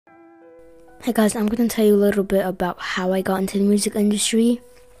Hey guys, I'm going to tell you a little bit about how I got into the music industry.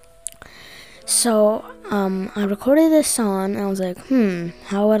 So, I recorded this song and I was like,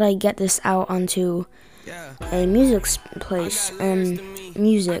 how would I get this out onto a music place and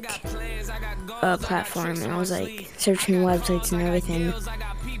music platform? And I was like searching websites and everything.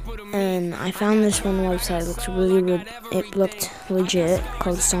 And I found this one website. It looked legit,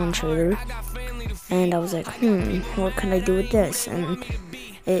 called Song Trader. And I was like, what can I do with this? And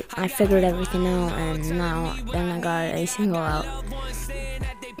I figured everything out, and then I got a single out.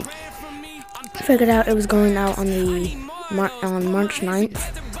 I figured out it was going out on March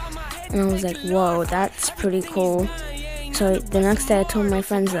 9th, and I was like, whoa, that's pretty cool. So the next day I told my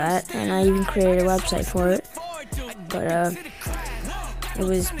friends that, and I even created a website for it. But it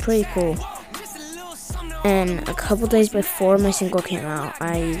was pretty cool. And a couple days before my single came out,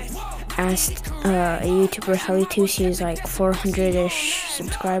 I asked a YouTuber, Helly2, she has like 400-ish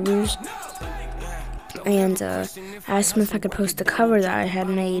subscribers, and asked him if I could post a cover that I had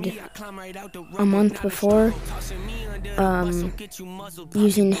made a month before,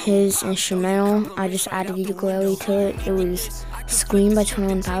 using his instrumental. I just added ukulele to it. It was Scream by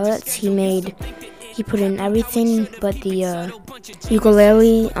 21 Pilots. He put in everything but the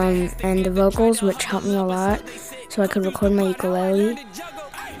ukulele and the vocals, which helped me a lot, so I could record my ukulele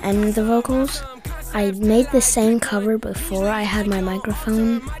and the vocals. I made the same cover before I had my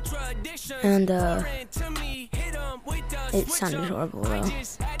microphone, and it sounded horrible though.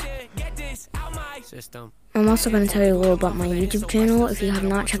 I'm also going to tell you a little about my YouTube channel. If you have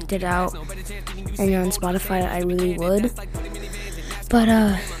not checked it out and you're on Spotify, I really would. But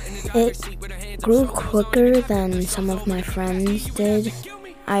it grew quicker than some of my friends did.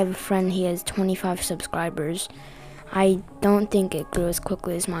 I have a friend, he has 25 subscribers. I don't think it grew as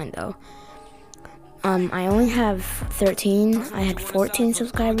quickly as mine though. I only have 13. I had 14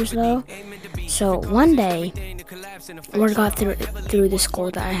 subscribers though. So one day, word got through the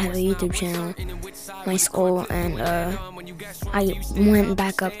school that I had a YouTube channel, my school, and I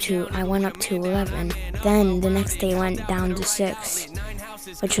went up to 11. Then the next day went down to 6,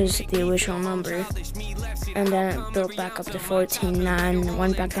 which was the original number. And then it built back up to 14, 9,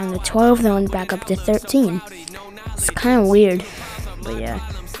 went back down to 12, then went back up to 13. It's kind of weird, but yeah.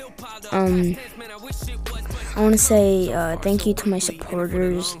 I want to say thank you to my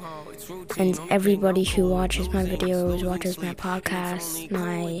supporters and everybody who watches my videos, watches my podcasts,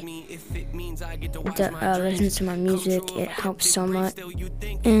 listens to my music. It helps so much.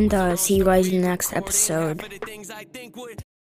 And see you guys in the next episode.